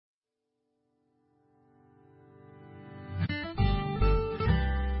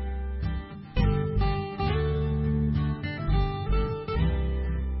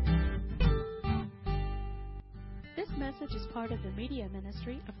message is part of the media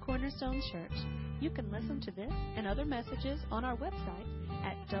ministry of Cornerstone Church. You can listen to this and other messages on our website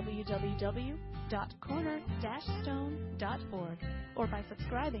at www.corner-stone.org or by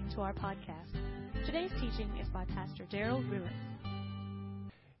subscribing to our podcast. Today's teaching is by Pastor Daryl Ruiz.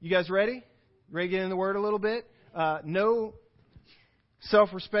 You guys ready? Ready to get in the Word a little bit? No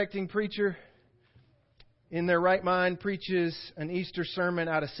self-respecting preacher in their right mind preaches an Easter sermon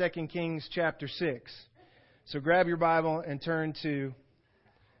out of 2 Kings chapter 6. So grab your Bible and turn to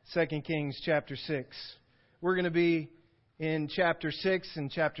 2 Kings chapter 6. We're going to be in chapter 6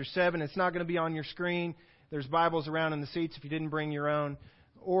 and chapter 7. It's not going to be on your screen. There's Bibles around in the seats if you didn't bring your own.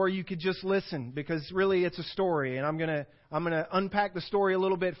 Or you could just listen, because really it's a story. And I'm going to unpack the story a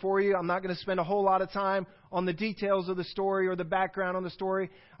little bit for you. I'm not going to spend a whole lot of time on the details of the story or the background on the story.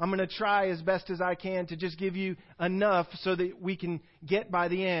 I'm going to try as best as I can to just give you enough so that we can get by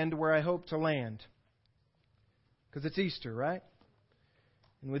the end where I hope to land. Because it's Easter, right?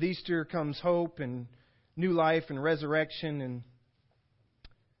 And with Easter comes hope and new life and resurrection. And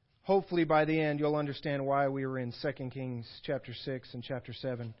hopefully by the end you'll understand why we were in 2 Kings chapter 6 and chapter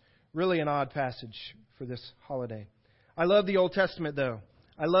 7. Really an odd passage for this holiday. I love the Old Testament though.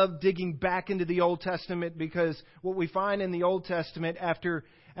 I love digging back into the Old Testament because what we find in the Old Testament after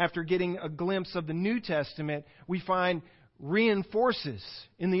getting a glimpse of the New Testament, we find reinforces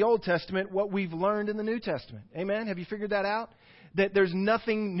in the Old Testament what we've learned in the New Testament. Amen? Have you figured that out? That there's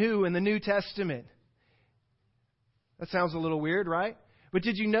nothing new in the New Testament. That sounds a little weird, right? But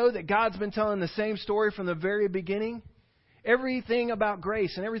did you know that God's been telling the same story from the very beginning? Everything about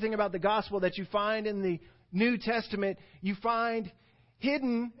grace and everything about the gospel that you find in the New Testament, you find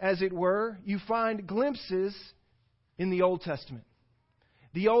hidden, as it were, you find glimpses in the Old Testament.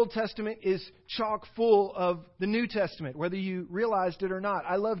 The Old Testament is chock full of the New Testament, whether you realized it or not.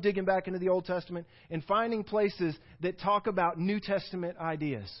 I love digging back into the Old Testament and finding places that talk about New Testament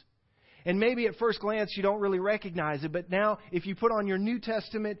ideas. And maybe at first glance you don't really recognize it, but now if you put on your New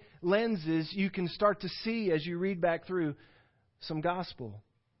Testament lenses, you can start to see as you read back through some gospel,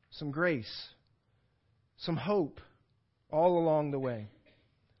 some grace, some hope all along the way.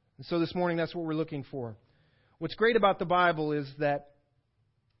 And so this morning that's what we're looking for. What's great about the Bible is that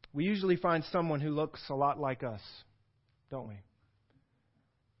we usually find someone who looks a lot like us, don't we?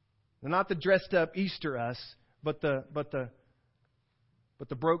 They're not the dressed up Easter us, but the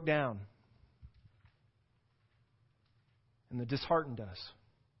broke down and the disheartened us.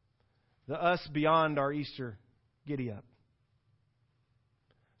 The us beyond our Easter giddy up.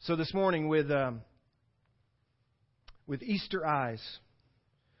 So this morning with Easter eyes,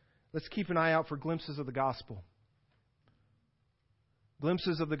 let's keep an eye out for glimpses of the gospel.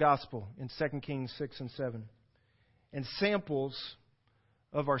 Glimpses of the gospel in 2 Kings 6 and 7. And samples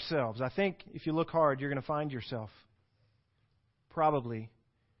of ourselves. I think if you look hard, you're going to find yourself probably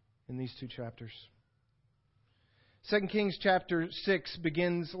in these two chapters. 2 Kings chapter 6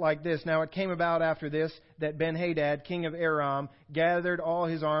 begins like this. Now it came about after this that Ben-Hadad, king of Aram, gathered all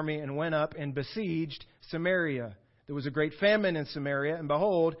his army and went up and besieged Samaria. There was a great famine in Samaria, and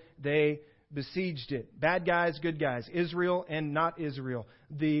behold, they besieged it. Bad guys, good guys. Israel and not Israel.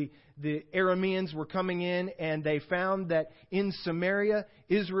 The Arameans were coming in, and they found that in Samaria,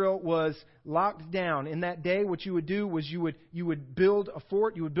 Israel was locked down. In that day, what you would do was you would build a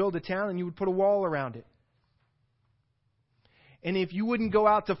fort, you would build a town, and you would put a wall around it. And if you wouldn't go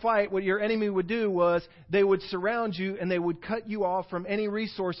out to fight, what your enemy would do was they would surround you and they would cut you off from any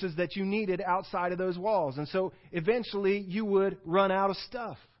resources that you needed outside of those walls. And so eventually you would run out of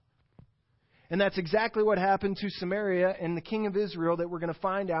stuff. And that's exactly what happened to Samaria and the king of Israel that we're going to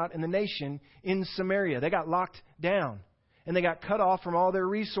find out in the nation in Samaria. They got locked down and they got cut off from all their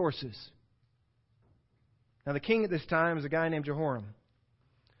resources. Now the king at this time is a guy named Jehoram.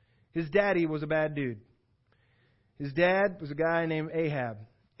 His daddy was a bad dude. His dad was a guy named Ahab.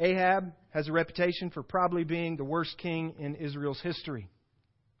 Ahab has a reputation for probably being the worst king in Israel's history.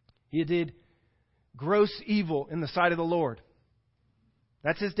 He did gross evil in the sight of the Lord.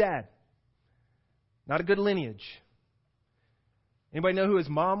 That's his dad. Not a good lineage. Anybody know who his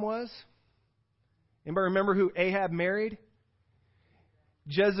mom was? Anybody remember who Ahab married?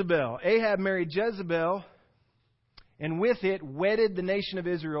 Jezebel. Ahab married Jezebel, and with it wedded the nation of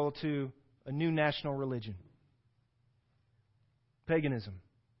Israel to a new national religion. Paganism,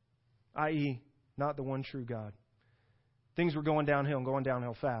 i.e., not the one true God. Things were going downhill and going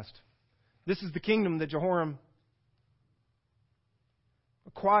downhill fast. This is the kingdom that Jehoram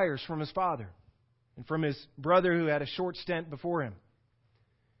acquires from his father and from his brother who had a short stint before him.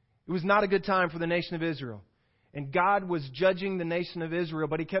 It was not a good time for the nation of Israel. And God was judging the nation of Israel,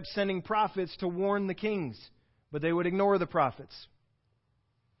 but He kept sending prophets to warn the kings. but they would ignore the prophets.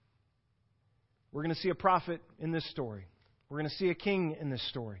 We're going to see a prophet in this story. We're going to see a king in this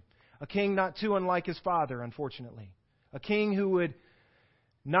story. A king not too unlike his father, unfortunately. A king who would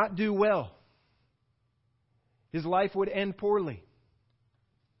not do well. His life would end poorly.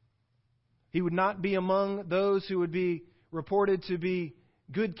 He would not be among those who would be reported to be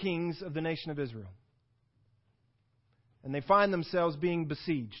good kings of the nation of Israel. And they find themselves being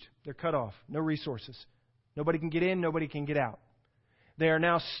besieged. They're cut off. No resources. Nobody can get in. Nobody can get out. They are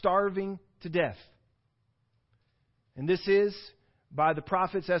now starving to death. And this is, by the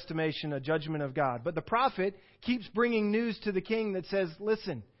prophet's estimation, a judgment of God. But the prophet keeps bringing news to the king that says,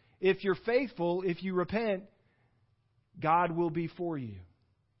 listen, if you're faithful, if you repent, God will be for you.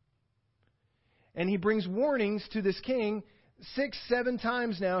 And he brings warnings to this king. 6, 7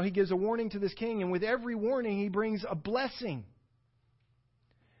 times now he gives a warning to this king. And with every warning he brings a blessing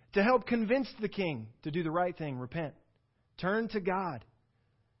to help convince the king to do the right thing. Repent. Turn to God.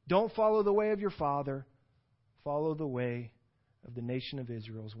 Don't follow the way of your father. Follow the way of the nation of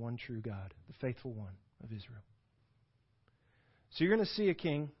Israel's one true God, the faithful one of Israel. So you're going to see a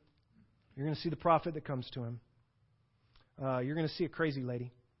king. You're going to see the prophet that comes to him. You're going to see a crazy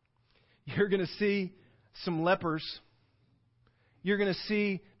lady. You're going to see some lepers. You're going to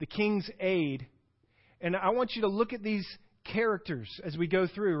see the king's aide. And I want you to look at these characters as we go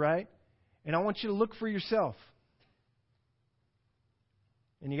through, right? And I want you to look for yourself.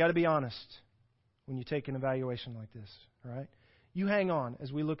 And you got to be honest when you take an evaluation like this, all right? You hang on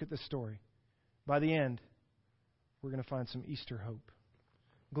as we look at this story. By the end, we're going to find some Easter hope.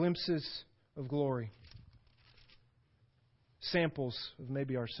 Glimpses of glory. Samples of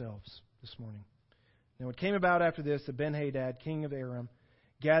maybe ourselves this morning. Now it came about after this that Ben-Hadad, king of Aram,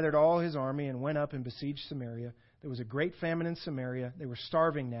 gathered all his army and went up and besieged Samaria. There was a great famine in Samaria. They were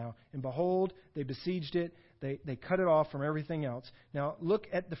starving now. And behold, they besieged it. They cut it off from everything else. Now look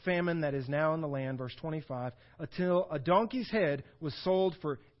at the famine that is now in the land, verse 25. Until a donkey's head was sold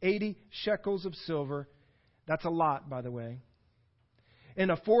for 80 shekels of silver. That's a lot, by the way. And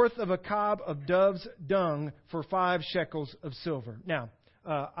a fourth of a cob of dove's dung for 5 shekels of silver. Now,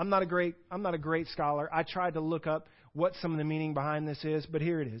 I'm not a great scholar. I tried to look up what some of the meaning behind this is, but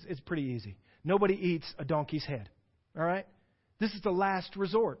here it is. It's pretty easy. Nobody eats a donkey's head. All right? This is the last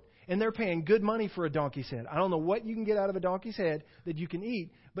resort. And they're paying good money for a donkey's head. I don't know what you can get out of a donkey's head that you can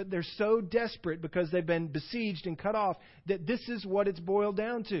eat, but they're so desperate because they've been besieged and cut off that this is what it's boiled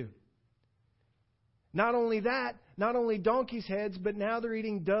down to. Not only that, not only donkey's heads, but now they're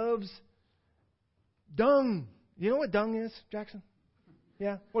eating dove's dung. You know what dung is, Jackson?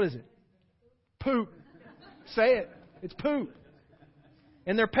 Yeah? What is it? Poop. Say it. It's poop.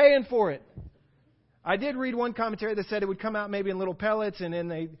 And they're paying for it. I did read one commentary that said it would come out maybe in little pellets and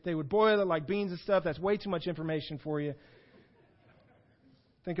then they would boil it like beans and stuff. That's way too much information for you.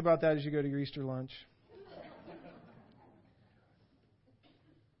 Think about that as you go to your Easter lunch.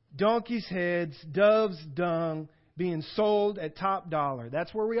 Donkey's heads, dove's dung, being sold at top dollar.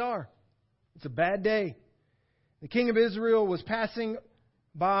 That's where we are. It's a bad day. The king of Israel was passing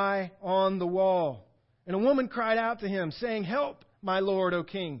by on the wall. And a woman cried out to him, saying, "Help, my lord, O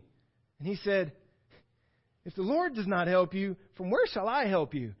king." And he said, "If the Lord does not help you, from where shall I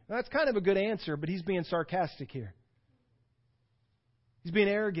help you?" Now, that's kind of a good answer, but he's being sarcastic here. He's being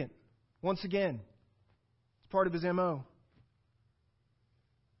arrogant. Once again, it's part of his M.O.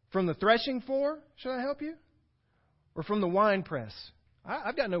 From the threshing floor, shall I help you? Or from the wine press?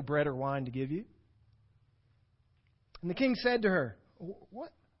 I've got no bread or wine to give you. And the king said to her,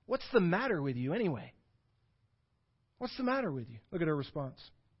 What's the matter with you anyway? What's the matter with you? Look at her response.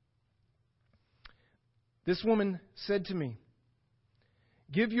 This woman said to me,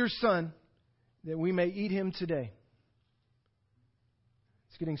 "Give your son that we may eat him today."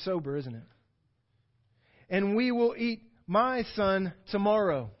 It's getting sober, isn't it? "And we will eat my son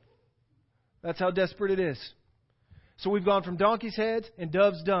tomorrow." That's how desperate it is. So we've gone from donkey's heads and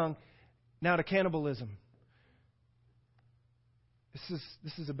dove's dung now to cannibalism.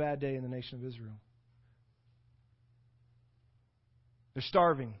 This is a bad day in the nation of Israel. They're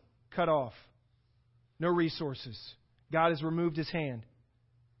starving, cut off, no resources. God has removed His hand.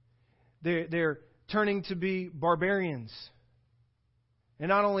 They're turning to be barbarians. And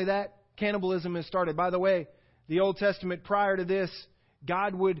not only that, cannibalism has started. By the way, the Old Testament prior to this,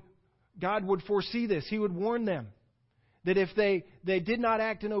 God would foresee this. He would warn them that if they did not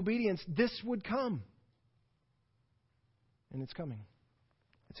act in obedience, this would come. And it's coming.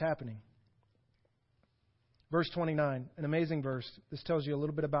 It's happening. Verse 29, an amazing verse. This tells you a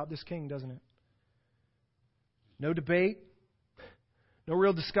little bit about this king, doesn't it? No debate. No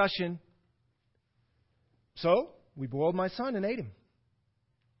real discussion. So we boiled my son and ate him.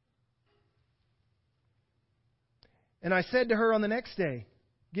 And I said to her on the next day,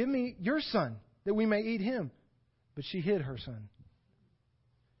 give me your son, that we may eat him. But she hid her son.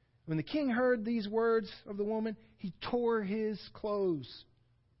 When the king heard these words of the woman, he tore his clothes.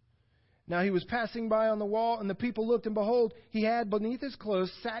 Now he was passing by on the wall, and the people looked, and behold, he had beneath his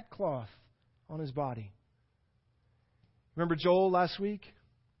clothes sackcloth on his body. Remember Joel last week?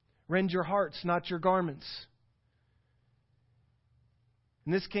 Rend your hearts, not your garments.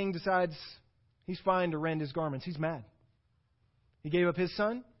 And this king decides he's fine to rend his garments. He's mad. He gave up his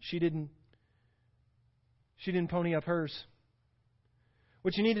son. She didn't pony up hers.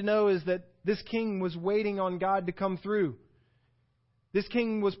 What you need to know is that this king was waiting on God to come through. This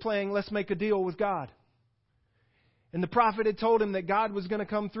king was playing let's make a deal with God. And the prophet had told him that God was going to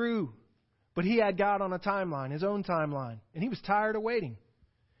come through. But he had God on a timeline, his own timeline. And he was tired of waiting.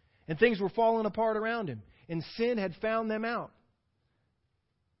 And things were falling apart around him. And sin had found them out.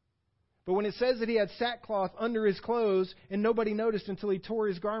 But when it says that he had sackcloth under his clothes and nobody noticed until he tore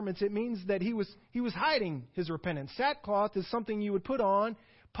his garments, it means that he was hiding his repentance. Sackcloth is something you would put on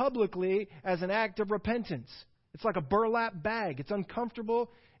publicly as an act of repentance. It's like a burlap bag. It's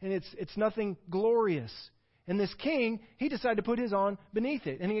uncomfortable and it's nothing glorious. And this king, he decided to put his on beneath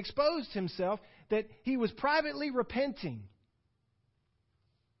it. And he exposed himself that he was privately repenting.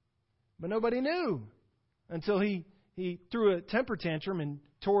 But nobody knew until he threw a temper tantrum and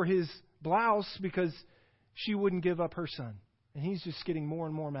tore his blouse because she wouldn't give up her son. And he's just getting more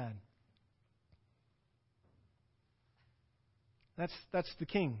and more mad. That's the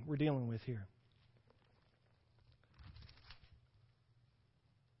king we're dealing with here.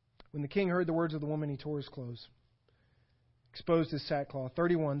 When the king heard the words of the woman, he tore his clothes, exposed his sackcloth.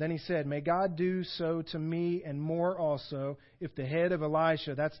 31, then he said, may God do so to me and more also, if the head of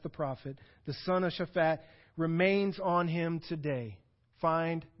Elisha, that's the prophet, the son of Shaphat, remains on him today.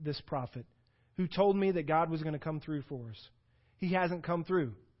 Find this prophet who told me that God was going to come through for us. He hasn't come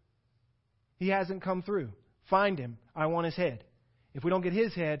through. He hasn't come through. Find him. I want his head. If we don't get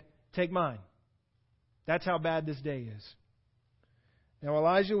his head, take mine. That's how bad this day is. Now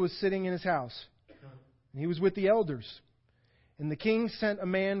Elijah was sitting in his house, and he was with the elders. And the king sent a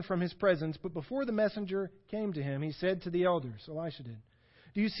man from his presence, but before the messenger came to him, he said to the elders, Elisha did,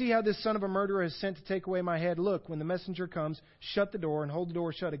 do you see how this son of a murderer has sent to take away my head? Look, when the messenger comes, shut the door and hold the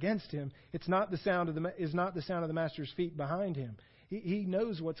door shut against him. It's not the sound of the master's feet behind him. He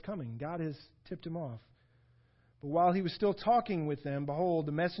knows what's coming. God has tipped him off. But while he was still talking with them, behold,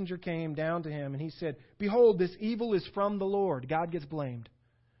 the messenger came down to him, and he said, behold, this evil is from the Lord. God gets blamed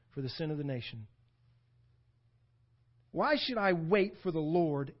for the sin of the nation. Why should I wait for the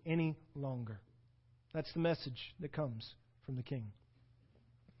Lord any longer? That's the message that comes from the king.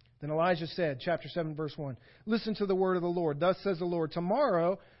 Then Elijah said, chapter 7, verse 1, listen to the word of the Lord. Thus says the Lord,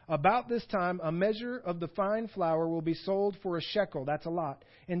 tomorrow, about this time, a measure of the fine flour will be sold for a shekel. That's a lot.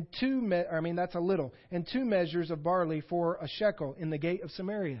 And that's a little. And 2 measures of barley for a shekel in the gate of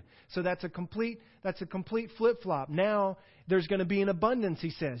Samaria. So that's a complete flip-flop. Now there's going to be an abundance,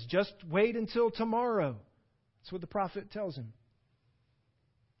 he says. Just wait until tomorrow. That's what the prophet tells him.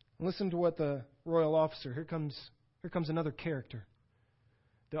 Listen to what the royal officer, here comes another character.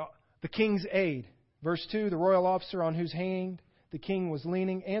 The king's aide. Verse 2, the royal officer on whose hand the king was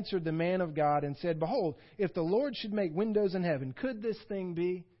leaning answered the man of God and said, behold, if the Lord should make windows in heaven, could this thing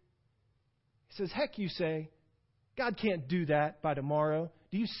be? He says, heck, you say. God can't do that by tomorrow.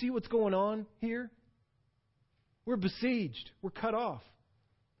 Do you see what's going on here? We're besieged. We're cut off.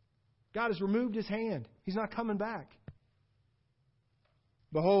 God has removed his hand. He's not coming back.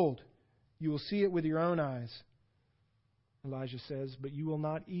 Behold, you will see it with your own eyes. Elijah says, but you will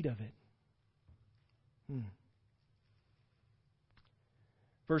not eat of it.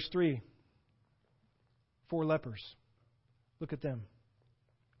 Verse 3, 4 lepers. Look at them.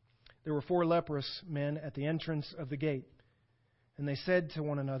 There were 4 leprous men at the entrance of the gate. And they said to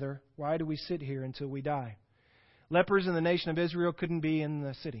one another, why do we sit here until we die? Lepers in the nation of Israel couldn't be in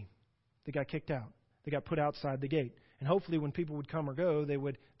the city. They got kicked out. They got put outside the gate. And hopefully when people would come or go, they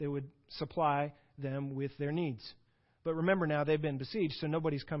would supply them with their needs. But remember now, they've been besieged, so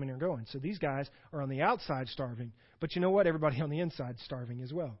nobody's coming or going. So these guys are on the outside starving. But you know what? Everybody on the inside is starving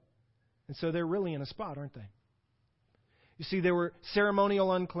as well. And so they're really in a spot, aren't they? You see, they were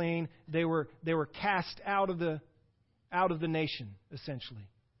ceremonial unclean. They were cast out of the nation, essentially.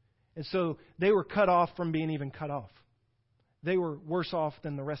 And so they were cut off from being even cut off. They were worse off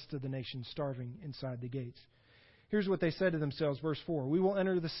than the rest of the nation, starving inside the gates. Here's what they said to themselves, verse 4. We will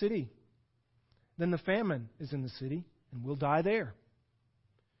enter the city. Then the famine is in the city, and we'll die there.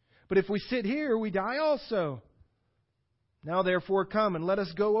 But if we sit here, we die also. Now therefore come and let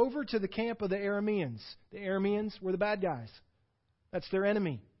us go over to the camp of the Arameans. The Arameans were the bad guys. That's their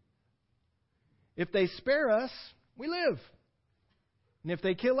enemy. If they spare us, we live. And if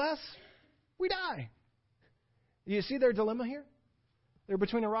they kill us, we die. You see their dilemma here? They're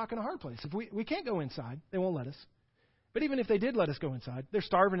between a rock and a hard place. If we can't go inside, they won't let us. But even if they did let us go inside, they're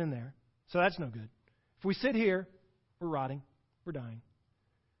starving in there. So that's no good. If we sit here, we're rotting. We're dying.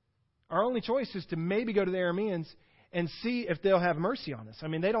 Our only choice is to maybe go to the Arameans and see if they'll have mercy on us. I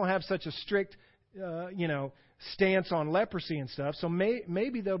mean, they don't have such a strict, stance on leprosy and stuff. So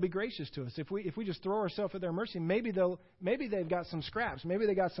maybe they'll be gracious to us. If we just throw ourselves at their mercy, maybe they've got some scraps. Maybe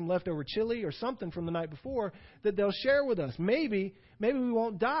they got some leftover chili or something from the night before that they'll share with us. Maybe we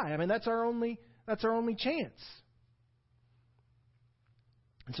won't die. I mean, that's our only chance.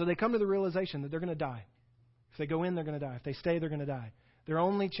 And so they come to the realization that they're going to die. If they go in, they're going to die. If they stay, they're going to die. Their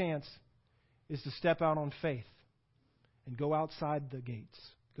only chance is to step out on faith and go outside the gates,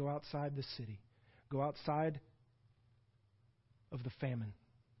 go outside the city, go outside of the famine.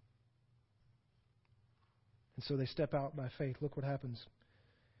 And so they step out by faith. Look what happens.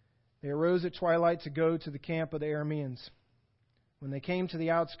 They arose at twilight to go to the camp of the Arameans. When they came to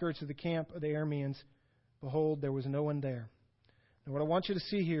the outskirts of the camp of the Arameans, behold, there was no one there. Now what I want you to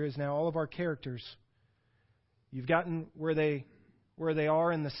see here is now all of our characters. You've gotten where they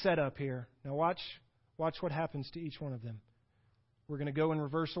are in the setup here. Now watch what happens to each one of them. We're going to go in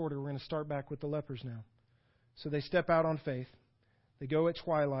reverse order. We're going to start back with the lepers now. So they step out on faith. They go at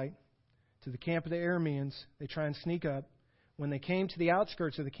twilight to the camp of the Arameans. They try and sneak up. When they came to the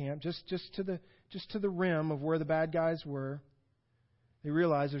outskirts of the camp, just to the rim of where the bad guys were, they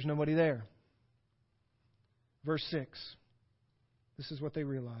realized there's nobody there. Verse 6. This is what they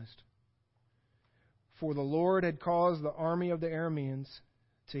realized. For the Lord had caused the army of the Arameans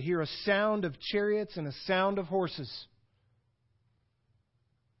to hear a sound of chariots and a sound of horses.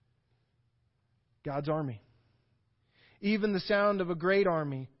 God's army. Even the sound of a great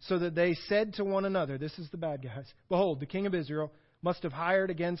army, so that they said to one another, this is the bad guys, behold, the king of Israel must have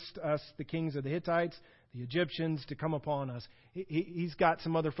hired against us the kings of the Hittites, the Egyptians, to come upon us. He's got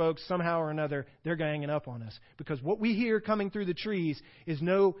some other folks, somehow or another, they're ganging up on us. Because what we hear coming through the trees is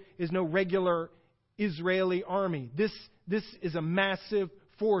no regular Israeli army. This is a massive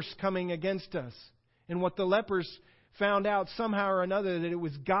force coming against us. And what the lepers found out somehow or another, that it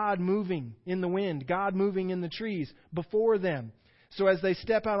was God moving in the wind, God moving in the trees before them. So as they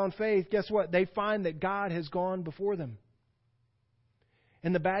step out on faith, guess what? They find that God has gone before them.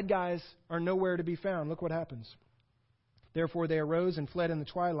 And the bad guys are nowhere to be found. Look what happens. Therefore they arose and fled in the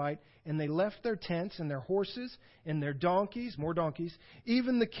twilight, and they left their tents and their horses and their donkeys, more donkeys,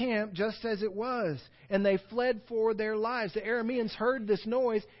 even the camp just as it was. And they fled for their lives. The Arameans heard this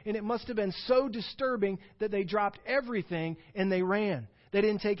noise, and it must have been so disturbing that they dropped everything and they ran. They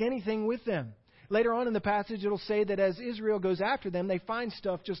didn't take anything with them. Later on in the passage, it'll say that as Israel goes after them, they find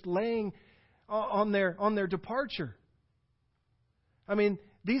stuff just laying on their departure. I mean,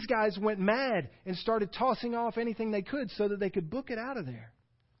 these guys went mad and started tossing off anything they could so that they could book it out of there.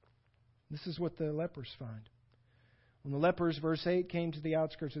 This is what the lepers find. When the lepers, verse 8, came to the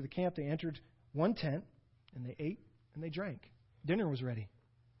outskirts of the camp, they entered one tent, and they ate and they drank. Dinner was ready.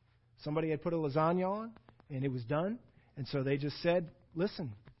 Somebody had put a lasagna on, and it was done. And so they just said,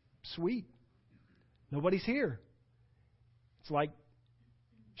 listen, sweet. Nobody's here. It's like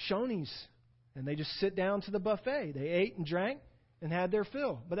Shoney's. And they just sit down to the buffet. They ate and drank and had their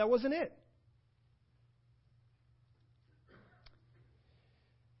fill. But that wasn't it.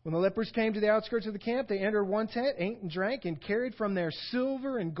 When the lepers came to the outskirts of the camp, they entered one tent, ate and drank, and carried from there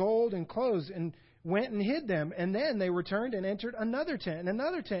silver and gold and clothes, and went and hid them. And then they returned and entered another tent,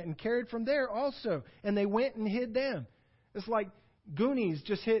 and carried from there also. And they went and hid them. It's like Goonies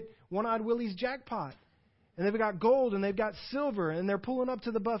just hit One-Eyed Willie's jackpot. And they've got gold and they've got silver, and they're pulling up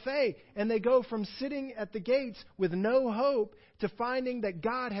to the buffet. And they go from sitting at the gates with no hope to finding that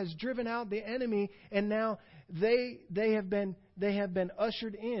God has driven out the enemy, and now they have been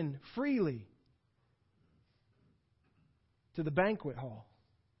ushered in freely to the banquet hall.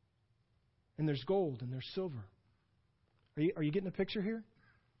 And there's gold and there's silver. Are you getting a picture here?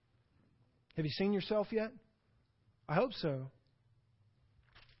 Have you seen yourself yet? I hope so.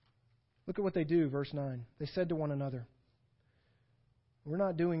 Look at what they do, verse 9. They said to one another, we're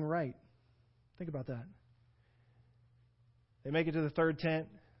not doing right. Think about that. They make it to the third tent.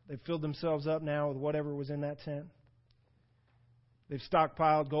 They've filled themselves up now with whatever was in that tent. They've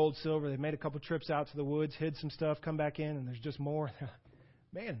stockpiled gold, silver. They've made a couple trips out to the woods, hid some stuff, come back in, and there's just more.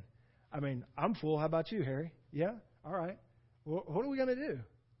 Man, I mean, I'm full. How about you, Harry? Yeah? All right. Well, what are we going to do?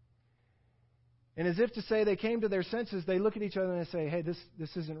 And as if to say they came to their senses, they look at each other and they say, hey,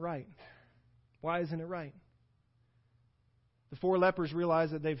 this isn't right. Why isn't it right? The 4 lepers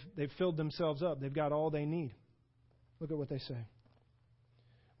realize that they've filled themselves up. They've got all they need. Look at what they say.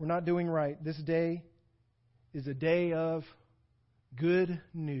 We're not doing right. This day is a day of good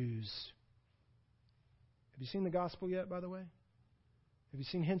news. Have you seen the gospel yet, by the way? Have you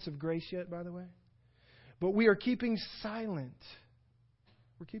seen hints of grace yet, by the way? But we are keeping silent.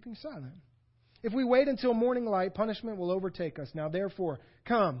 We're keeping silent. If we wait until morning light, punishment will overtake us. Now, therefore,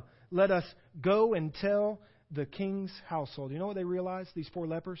 come, let us go and tell the king's household. You know what they realized, these 4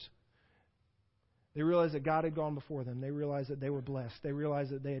 lepers? They realized that God had gone before them. They realized that they were blessed. They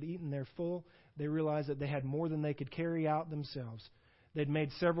realized that they had eaten their full. They realized that they had more than they could carry out themselves. They'd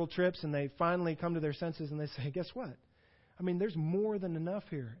made several trips, and they finally come to their senses, and they say, guess what? I mean, there's more than enough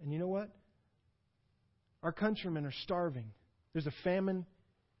here. And you know what? Our countrymen are starving. There's a famine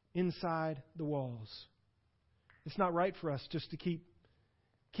inside the walls. It's not right for us just to keep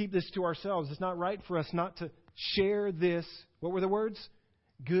this to ourselves. It's not right for us not to share this. What were the words?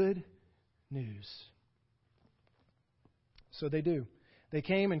 Good news. So they do. They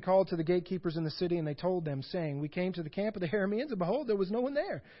came and called to the gatekeepers in the city, and they told them, saying, we came to the camp of the Arameans, and behold, there was no one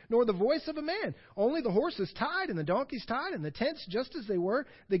there, nor the voice of a man, only the horses tied and the donkeys tied, and the tents just as they were.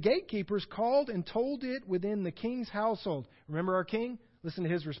 The gatekeepers called and told it within the king's household. Remember our king? Listen to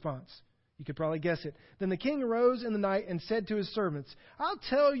his response. You could probably guess it. Then the king arose in the night and said to his servants, I'll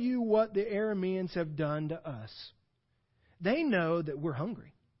tell you what the Arameans have done to us. They know that we're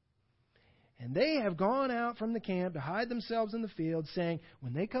hungry. And they have gone out from the camp to hide themselves in the field, saying,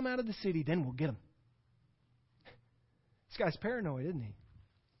 when they come out of the city, then we'll get them. This guy's paranoid, isn't he?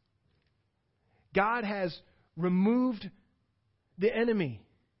 God has removed the enemy.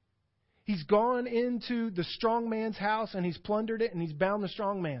 He's gone into the strong man's house and he's plundered it and he's bound the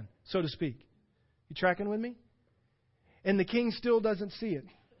strong man, so to speak. You tracking with me? And the king still doesn't see it.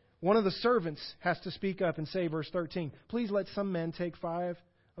 One of the servants has to speak up and say, verse 13, please let some men take 5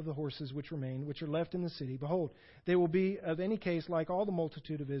 of the horses which remain, which are left in the city. Behold, they will be of any case like all the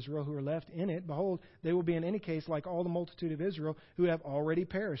multitude of Israel who are left in it. Behold, they will be in any case like all the multitude of Israel who have already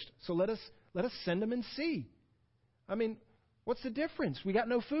perished. So let us send them and see. I mean, what's the difference? We got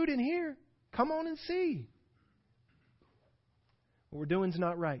no food in here. Come on and see. What we're doing is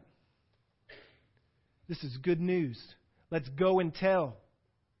not right. This is good news. Let's go and tell.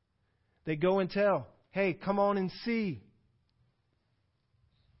 They go and tell. Hey, come on and see.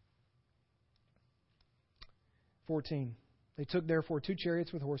 14. They took therefore 2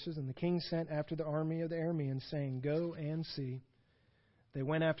 chariots with horses, and the king sent after the army of the Arameans, saying, go and see. They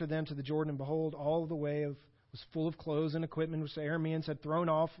went after them to the Jordan, and behold, all the way was full of clothes and equipment which the Arameans had thrown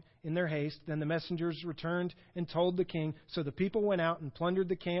off in their haste. Then the messengers returned and told the king. So the people went out and plundered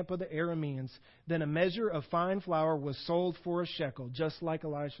the camp of the Arameans. Then a measure of fine flour was sold for a shekel, just like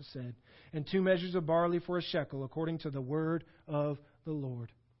Elisha said, and 2 measures of barley for a shekel, according to the word of the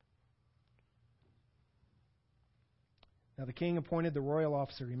Lord. Now the king appointed the royal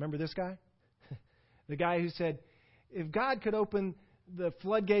officer. Remember this guy? The guy who said, if God could open the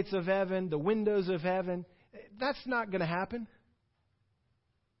floodgates of heaven, the windows of heaven, that's not going to happen.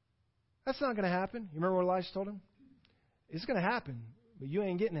 That's not going to happen. You remember what Elisha told him? It's going to happen, but you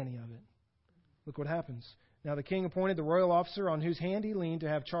ain't getting any of it. Look what happens. Now the king appointed the royal officer on whose hand he leaned to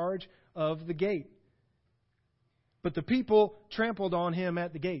have charge of the gate. But the people trampled on him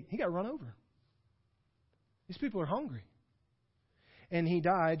at the gate. He got run over. These people are hungry. And he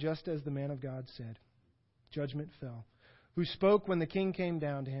died just as the man of God said. Judgment fell. Who spoke when the king came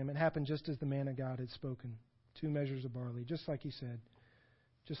down to him. It happened just as the man of God had spoken. 2 measures of barley, just like he said.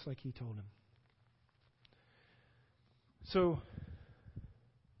 Just like he told him. So,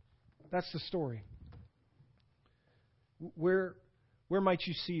 that's the story. Where might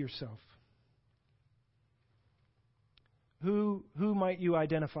you see yourself? Who might you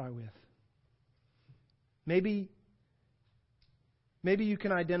identify with? Maybe you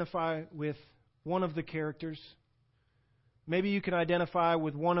can identify with one of the characters. Maybe you can identify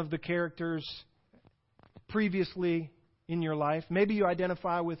with one of the characters previously in your life. Maybe you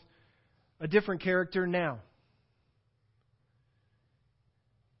identify with a different character now.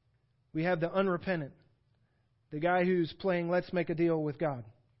 We have the unrepentant, the guy who's playing let's make a deal with God.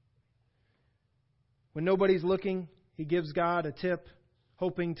 When nobody's looking, he gives God a tip,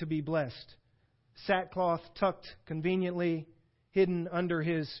 hoping to be blessed. Sackcloth tucked conveniently, hidden under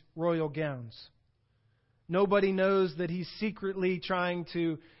his royal gowns. Nobody knows that he's secretly trying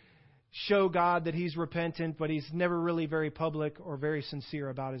to show God that he's repentant, but he's never really very public or very sincere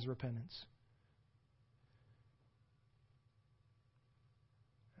about his repentance.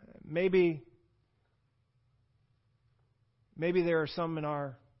 Maybe Maybe there are some in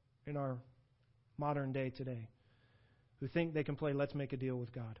our modern day today who think they can play let's make a deal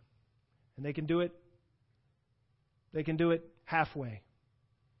with God. And they can do it halfway.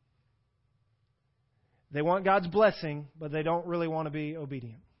 They want God's blessing, but they don't really want to be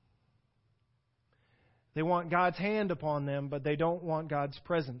obedient. They want God's hand upon them, but they don't want God's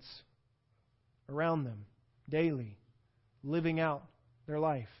presence around them daily, living out their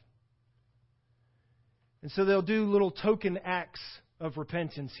life. And so they'll do little token acts of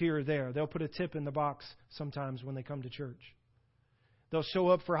repentance here or there. They'll put a tip in the box sometimes when they come to church. They'll show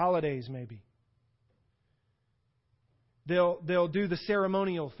up for holidays maybe. They'll do the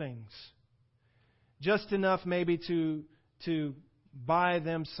ceremonial things. Just enough maybe to buy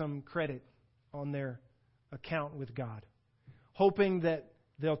them some credit on their account with God, hoping that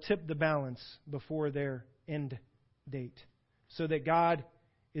they'll tip the balance before their end date so that God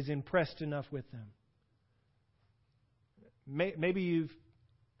is impressed enough with them. Maybe you've,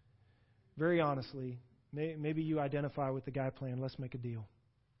 very honestly, maybe you identify with the guy playing let's make a deal.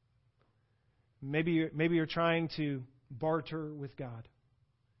 Maybe you're trying to barter with God.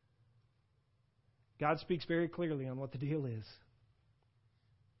 God speaks very clearly on what the deal is.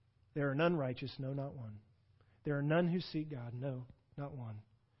 There are none righteous, no, not one. There are none who seek God, no, not one.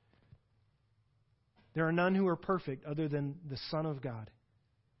 There are none who are perfect other than the Son of God.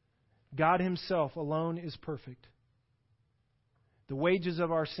 God Himself alone is perfect. The wages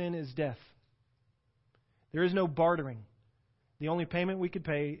of our sin is death. There is no bartering. The only payment we could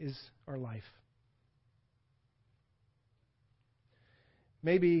pay is our life.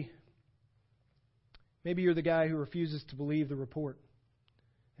 Maybe you're the guy who refuses to believe the report.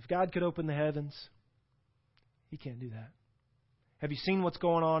 If God could open the heavens, He can't do that. Have you seen what's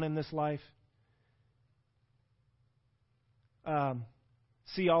going on in this life?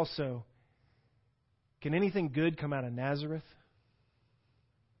 See also, can anything good come out of Nazareth?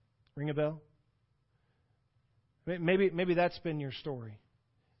 Ring a bell? Maybe that's been your story.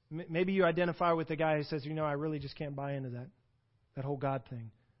 Maybe you identify with the guy who says, I really just can't buy into that whole God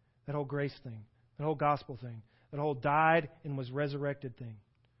thing, that whole grace thing, that whole gospel thing, that whole died and was resurrected thing.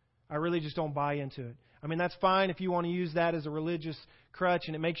 I really just don't buy into it. That's fine if you want to use that as a religious crutch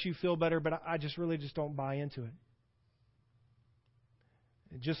and it makes you feel better, but I really just don't buy into it.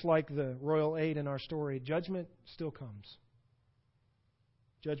 Just like the royal aid in our story, judgment still comes.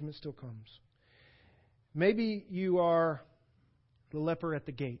 Judgment still comes. Maybe you are the leper at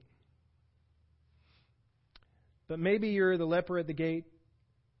the gate. But maybe you're the leper at the gate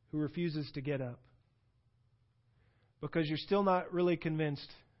who refuses to get up because you're still not really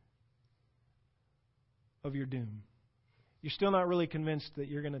convinced of your doom. You're still not really convinced that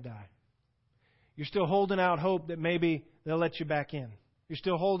you're going to die. You're still holding out hope that maybe they'll let you back in. You're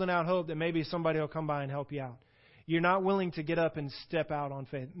still holding out hope that maybe somebody will come by and help you out. You're not willing to get up and step out on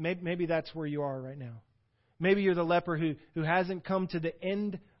faith. Maybe that's where you are right now. Maybe you're the leper who hasn't come to the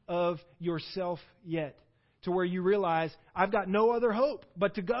end of yourself yet, to where you realize, I've got no other hope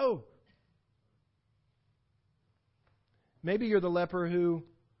but to go. Maybe you're the leper who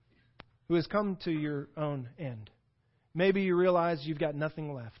has come to your own end. Maybe you realize you've got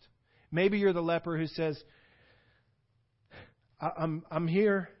nothing left. Maybe you're the leper who says, I'm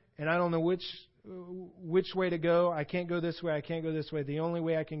here and I don't know which way to go. I can't go this way. I can't go this way. The only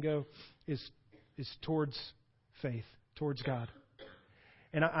way I can go is towards faith, towards God.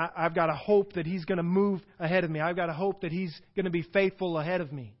 And I've got a hope that He's going to move ahead of me. I've got a hope that He's going to be faithful ahead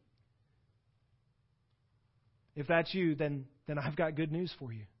of me. If that's you, then I've got good news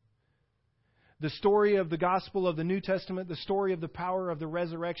for you. The story of the gospel of the New Testament, the story of the power of the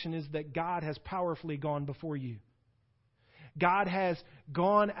resurrection is that God has powerfully gone before you. God has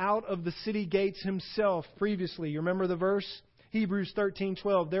gone out of the city gates Himself previously. You remember the verse? Hebrews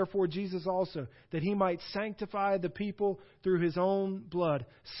 13:12. Therefore Jesus also, that He might sanctify the people through His own blood,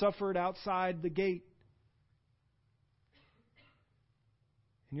 suffered outside the gate.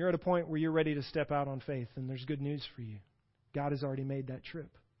 And you're at a point where you're ready to step out on faith, and there's good news for you. God has already made that trip.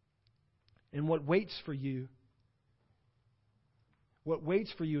 And what waits for you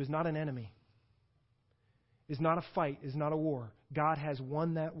is not an enemy, is not a fight, is not a war. God has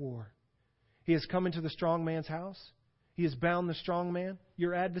won that war. He has come into the strong man's house. He has bound the strong man,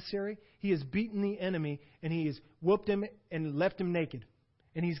 your adversary. He has beaten the enemy, and He has whooped him and left him naked.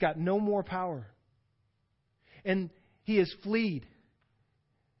 And he's got no more power. And he has fled.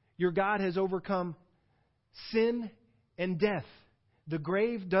 Your God has overcome sin and death. The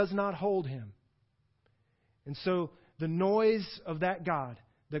grave does not hold Him. And so the noise of that God,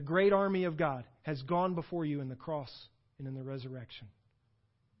 the great army of God, has gone before you in the cross and in the resurrection.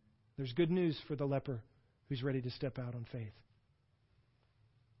 There's good news for the leper who's ready to step out on faith.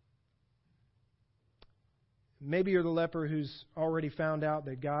 Maybe you're the leper who's already found out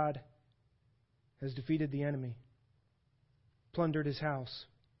that God has defeated the enemy, plundered his house.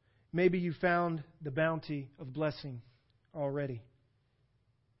 Maybe you found the bounty of blessing already.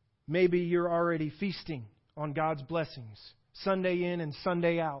 Maybe you're already feasting on God's blessings, Sunday in and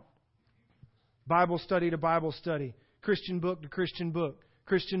Sunday out. Bible study to Bible study, Christian book to Christian book,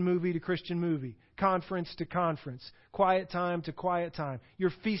 Christian movie to Christian movie, conference to conference, quiet time to quiet time.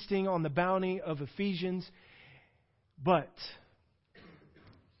 You're feasting on the bounty of Ephesians, but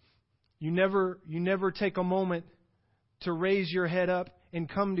you never take a moment to raise your head up and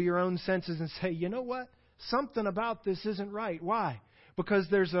come to your own senses and say, you know what? Something about this isn't right. Why? Because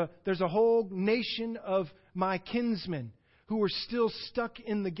there's a whole nation of my kinsmen who are still stuck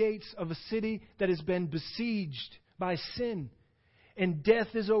in the gates of a city that has been besieged by sin. And death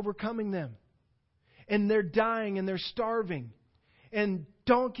is overcoming them. And they're dying and they're starving. And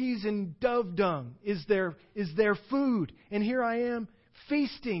donkeys and dove dung is their food. And here I am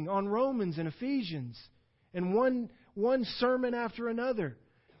feasting on Romans and Ephesians. And one sermon after another.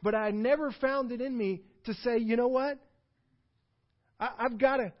 But I never found it in me to say, you know what? I've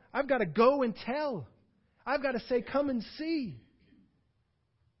got to go and tell. I've got to say, come and see.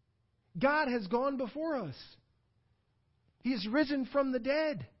 God has gone before us. He has risen from the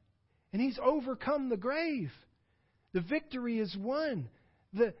dead. And He's overcome the grave. The victory is won.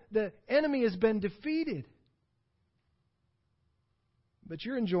 The enemy has been defeated. But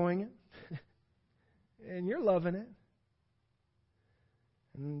you're enjoying it. And you're loving it.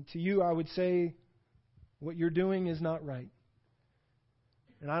 And to you, I would say, what you're doing is not right.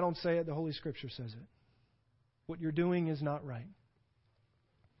 And I don't say it, the Holy Scripture says it. What you're doing is not right.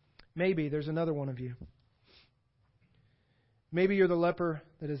 Maybe there's another one of you. Maybe you're the leper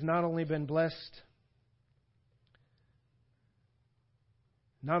that has not only been blessed,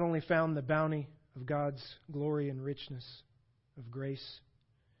 not only found the bounty of God's glory and richness of grace.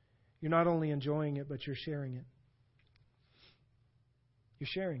 You're not only enjoying it, but you're sharing it. You're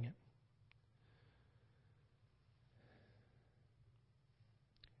sharing it.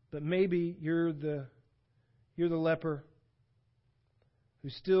 But maybe you're the leper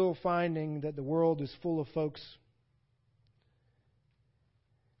who's still finding that the world is full of folks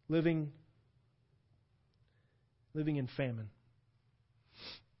living in famine.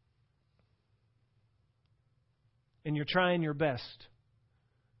 And you're trying your best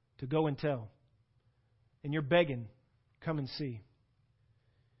to go and tell. And you're begging, come and see.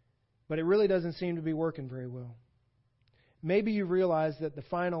 But it really doesn't seem to be working very well. Maybe you realize that the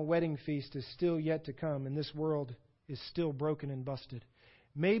final wedding feast is still yet to come and this world is still broken and busted.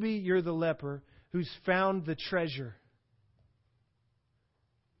 Maybe you're the leper who's found the treasure.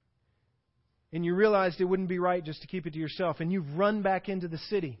 And you realized it wouldn't be right just to keep it to yourself. And you've run back into the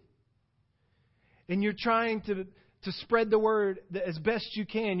city. And you're trying to spread the word as best you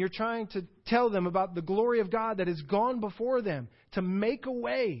can. You're trying to tell them about the glory of God that has gone before them to make a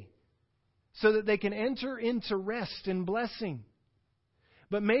way so that they can enter into rest and blessing.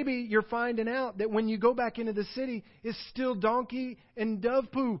 But maybe you're finding out that when you go back into the city, it's still donkey and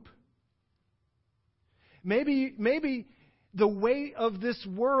dove poop. Maybe the weight of this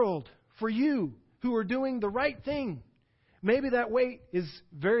world for you who are doing the right thing, maybe that weight is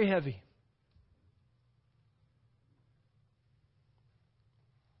very heavy.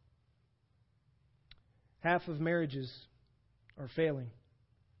 Half of marriages are failing.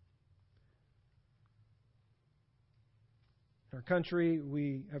 In our country,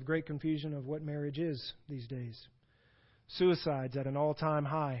 we have great confusion of what marriage is these days. Suicide's at an all-time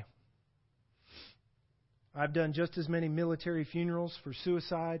high. I've done just as many military funerals for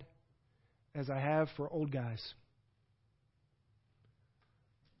suicide as I have for old guys.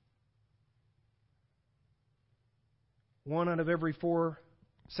 One out of every 4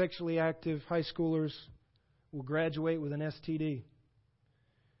 sexually active high schoolers will graduate with an STD.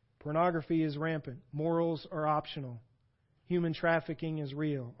 Pornography is rampant. Morals are optional. Human trafficking is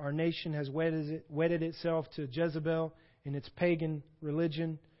real. Our nation has wedded itself to Jezebel and its pagan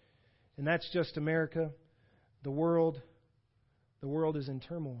religion. And that's just America. The world is in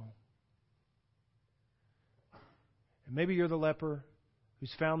turmoil. And maybe you're the leper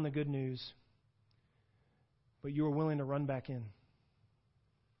who's found the good news, but you are willing to run back in.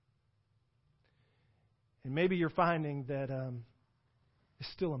 And maybe you're finding that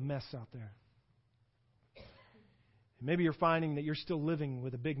it's still a mess out there. And maybe you're finding that you're still living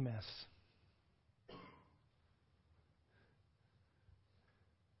with a big mess.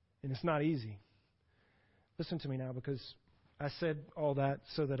 And it's not easy. Listen to me now, because I said all that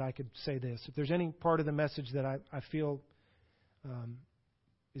so that I could say this. If there's any part of the message that I feel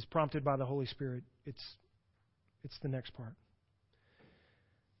is prompted by the Holy Spirit, it's It's the next part.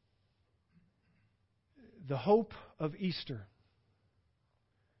 The hope of Easter.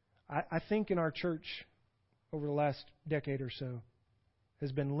 I think in our church over the last decade or so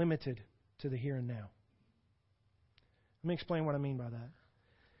has been limited to the here and now. Let me explain what I mean by that.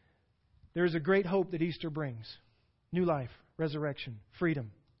 There is a great hope that Easter brings. New life, resurrection,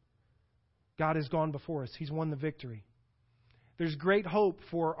 freedom. God has gone before us. He's won the victory. There's great hope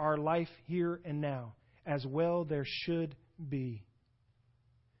for our life here and now. As well there should be.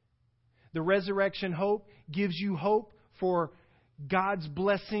 The resurrection hope gives you hope for God's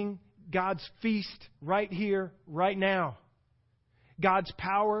blessing, God's feast right here, right now. God's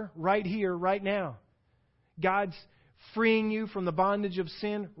power right here, right now. God's freeing you from the bondage of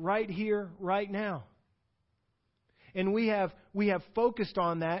sin right here, right now. And we have focused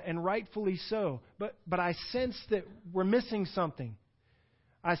on that, and rightfully so. But I sense that we're missing something.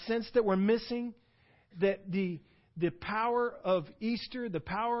 I sense that we're missing that the power of Easter, the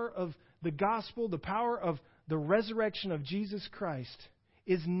power of the gospel, the power of the resurrection of Jesus Christ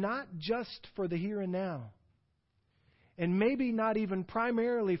is not just for the here and now. And maybe not even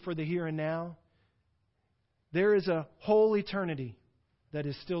primarily for the here and now. There is a whole eternity that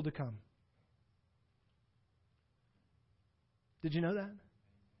is still to come. Did you know that?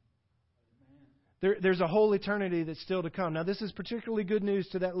 There's a whole eternity that's still to come. Now, this is particularly good news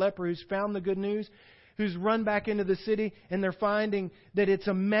to that leper who's found the good news, who's run back into the city, and they're finding that it's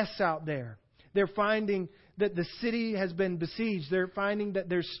a mess out there. They're finding that the city has been besieged. They're finding that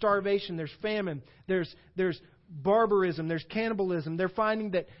there's starvation, there's famine, there's barbarism, there's cannibalism. They're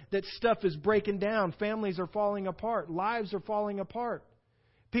finding that stuff is breaking down. Families are falling apart. Lives are falling apart.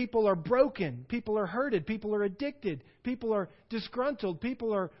 People are broken. People are hurted. People are addicted. People are disgruntled.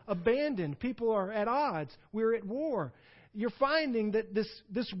 People are abandoned. People are at odds. We're at war. You're finding that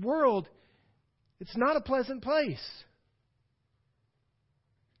this world, it's not a pleasant place.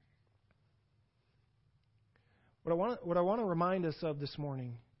 What I want to remind us of this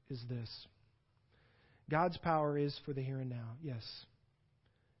morning is this. God's power is for the here and now. Yes.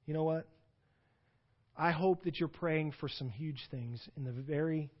 You know what? I hope that you're praying for some huge things in the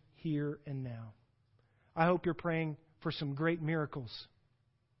very here and now. I hope you're praying for some great miracles.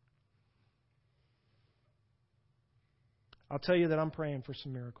 I'll tell you that I'm praying for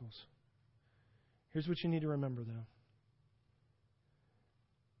some miracles. Here's what you need to remember, though.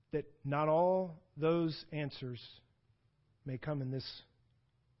 That not all those answers may come in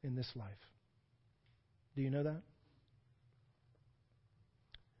this life. Do you know that?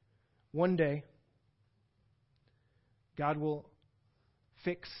 One day, God will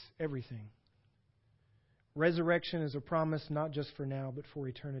fix everything. Resurrection is a promise not just for now, but for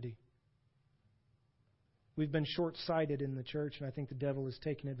eternity. We've been short-sighted in the church, and I think the devil has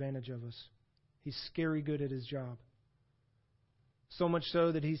taken advantage of us. He's scary good at his job. So much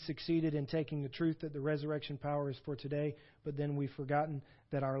so that he's succeeded in taking the truth that the resurrection power is for today, but then we've forgotten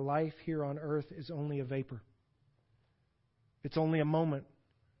that our life here on earth is only a vapor. It's only a moment.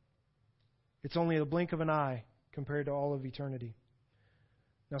 It's only a blink of an eye compared to all of eternity.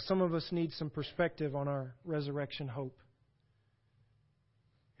 Now, some of us need some perspective on our resurrection hope.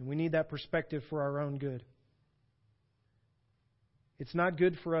 And we need that perspective for our own good. It's not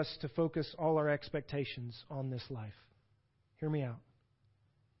good for us to focus all our expectations on this life. Hear me out.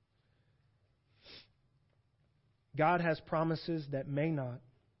 God has promises that may not,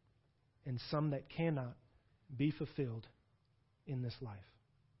 and some that cannot, be fulfilled in this life.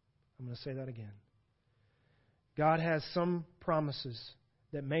 I'm going to say that again. God has some promises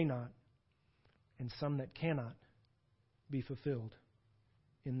that may not, and some that cannot be fulfilled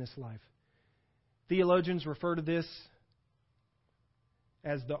in this life. Theologians refer to this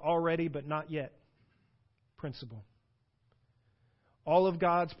as the already but not yet principle. All of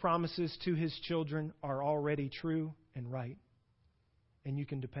God's promises to His children are already true and right, and you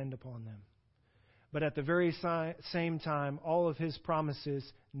can depend upon them. But at the very same time, all of His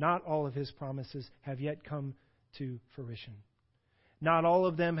promises, not all of His promises, have yet come to fruition. Not all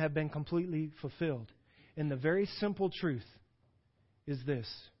of them have been completely fulfilled. And the very simple truth is this.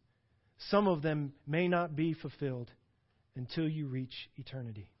 Some of them may not be fulfilled until you reach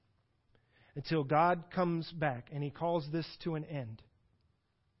eternity. Until God comes back and He calls this to an end.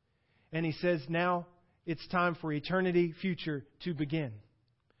 And He says, now it's time for eternity future to begin.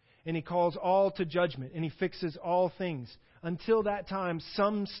 And He calls all to judgment and He fixes all things. Until that time,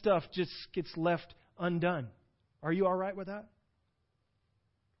 some stuff just gets left undone. Are you all right with that?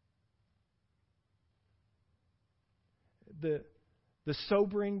 The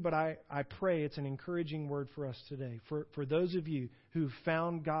sobering, but I pray it's an encouraging word for us today. For those of you who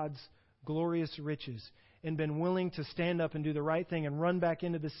found God's glorious riches and been willing to stand up and do the right thing and run back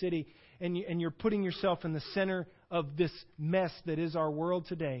into the city, and you're putting yourself in the center of this mess that is our world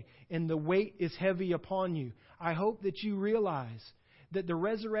today, and the weight is heavy upon you, I hope that you realize that the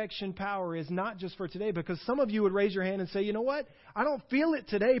resurrection power is not just for today, because some of you would raise your hand and say, you know what? I don't feel it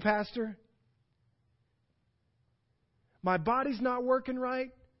today, Pastor. My body's not working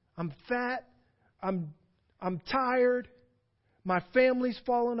right. I'm fat. I'm tired. My family's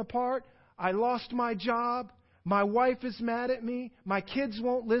falling apart. I lost my job. My wife is mad at me. My kids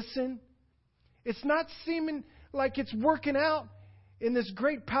won't listen. It's not seeming like it's working out in this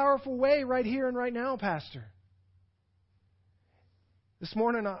great, powerful way right here and right now, Pastor. This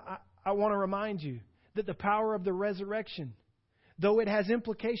morning, I want to remind you that the power of the resurrection, though it has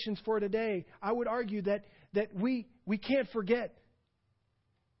implications for today, I would argue that we can't forget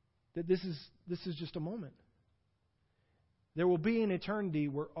that this is just a moment. There will be an eternity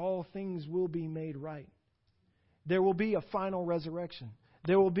where all things will be made right. There will be a final resurrection.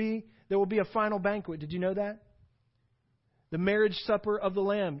 There will be a final banquet. Did you know that? The marriage supper of the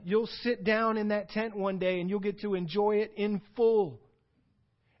Lamb. You'll sit down in that tent one day and you'll get to enjoy it in full.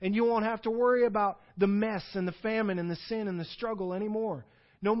 And you won't have to worry about the mess and the famine and the sin and the struggle anymore.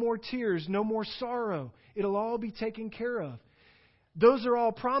 No more tears, no more sorrow. It'll all be taken care of. Those are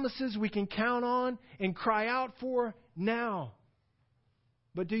all promises we can count on and cry out for now.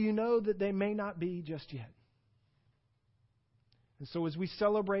 But do you know that they may not be just yet? And so as we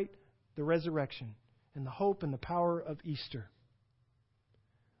celebrate the resurrection and the hope and the power of Easter,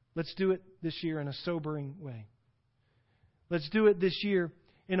 let's do it this year in a sobering way. Let's do it this year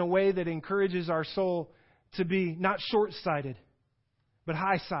in a way that encourages our soul to be not short-sighted, but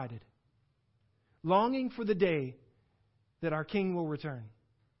high-sighted, longing for the day that our King will return.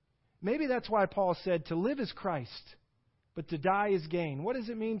 Maybe that's why Paul said to live is Christ, but to die is gain. What does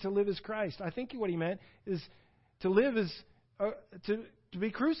it mean to live as Christ? I think what he meant is to live is to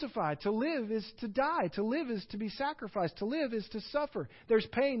be crucified. To live is to die. To live is to be sacrificed. To live is to suffer. There's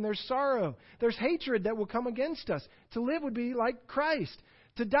pain. There's sorrow. There's hatred that will come against us. To live would be like Christ.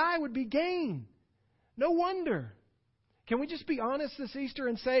 To die would be gain. No wonder. Can we just be honest this Easter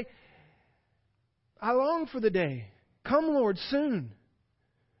and say, I long for the day. Come, Lord, soon.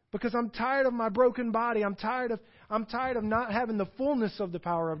 Because I'm tired of my broken body. I'm tired of not having the fullness of the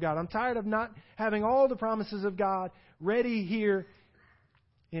power of God. I'm tired of not having all the promises of God ready here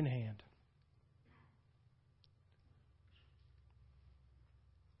in hand.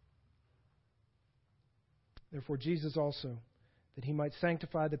 Therefore, Jesus also, that he might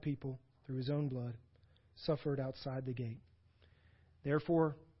sanctify the people through his own blood, suffered outside the gate.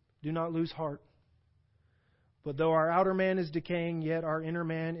 Therefore, do not lose heart. But though our outer man is decaying, yet our inner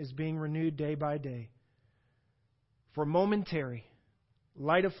man is being renewed day by day. For momentary,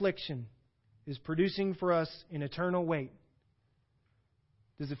 light affliction is producing for us an eternal weight.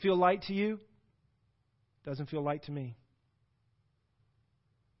 Does it feel light to you? Doesn't feel light to me.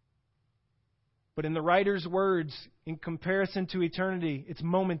 But in the writer's words, in comparison to eternity, it's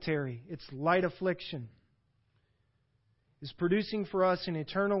momentary. It's light affliction. Is producing for us an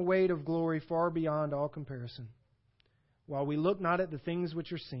eternal weight of glory far beyond all comparison, while we look not at the things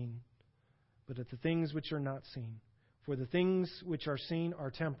which are seen, but at the things which are not seen. For the things which are seen are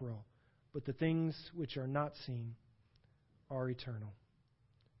temporal, but the things which are not seen are eternal.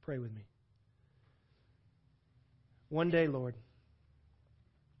 Pray with me. One day, Lord,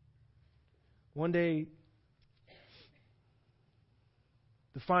 one day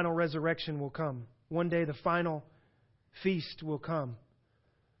the final resurrection will come. One day the final feast will come.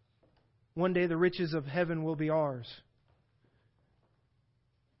 One day the riches of heaven will be ours.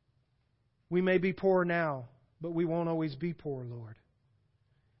 We may be poor now, but we won't always be poor, Lord.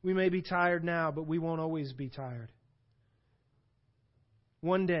 We may be tired now, but we won't always be tired.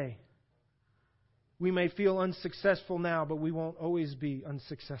 One day, we may feel unsuccessful now, but we won't always be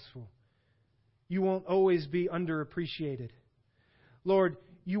unsuccessful. You won't always be underappreciated. Lord,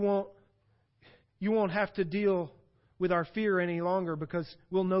 you won't have to deal with our fear any longer because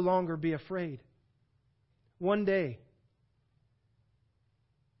we'll no longer be afraid. One day,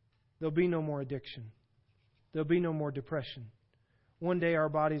 there'll be no more addiction. There'll be no more depression. One day our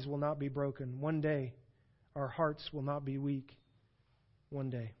bodies will not be broken. One day our hearts will not be weak.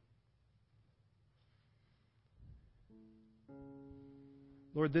 One day.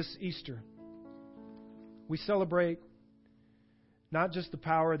 Lord, this Easter, we celebrate not just the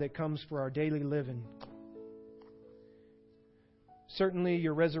power that comes for our daily living. Certainly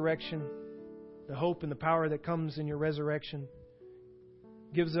your resurrection, the hope and the power that comes in your resurrection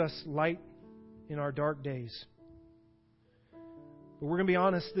gives us light in our dark days. But we're going to be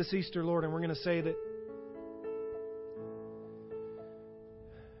honest this Easter, Lord, and we're going to say that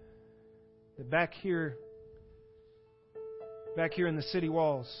back here in the city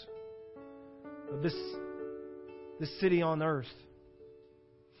walls of this city on earth,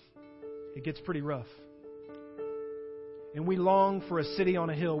 it gets pretty rough. And we long for a city on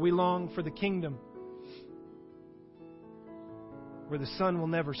a hill. We long for the kingdom where the sun will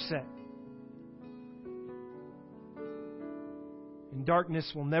never set and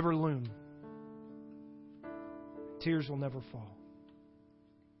darkness will never loom. Tears will never fall.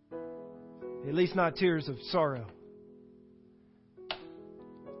 At least not tears of sorrow.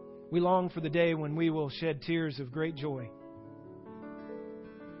 We long for the day when we will shed tears of great joy.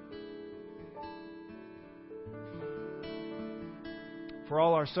 For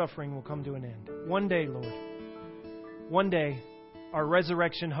all our suffering will come to an end. One day, Lord, one day, our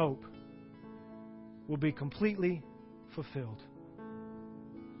resurrection hope will be completely fulfilled.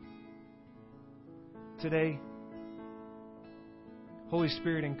 Today, Holy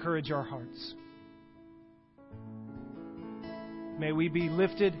Spirit, encourage our hearts. May we be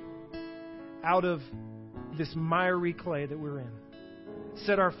lifted out of this miry clay that we're in.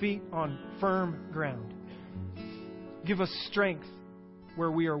 Set our feet on firm ground. Give us strength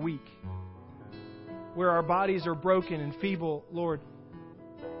where we are weak. Where our bodies are broken and feeble, Lord,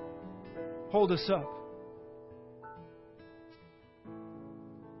 hold us up.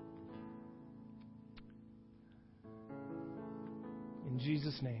 In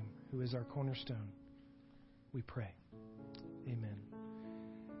Jesus' name, who is our cornerstone, we pray. Amen.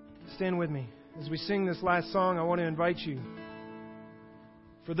 Stand with me. As we sing this last song, I want to invite you.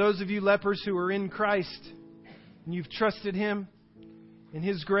 For those of you lepers who are in Christ and you've trusted Him in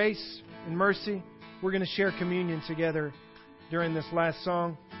His grace and mercy, we're going to share communion together during this last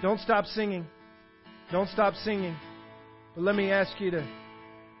song. Don't stop singing. Don't stop singing. But let me ask you to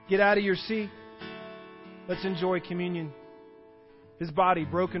get out of your seat. Let's enjoy communion. His body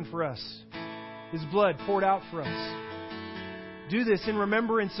broken for us. His blood poured out for us. Do this in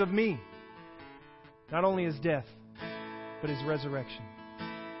remembrance of me. Not only His death, but His resurrection.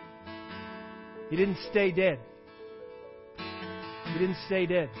 He didn't stay dead. He didn't stay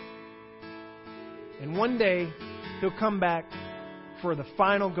dead. And one day, He'll come back for the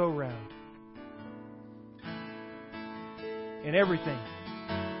final go-round. And everything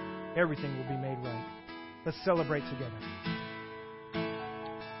will be made right. Let's celebrate together.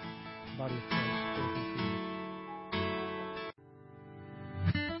 Body of Christ.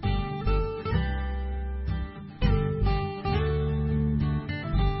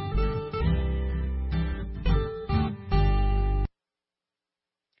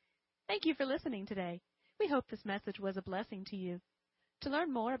 Thank you for listening today. We hope this message was a blessing to you. To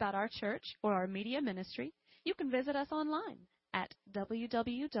learn more about our church or our media ministry, you can visit us online at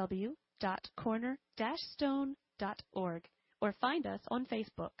www.corner-stone.org or find us on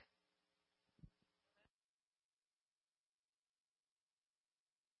Facebook.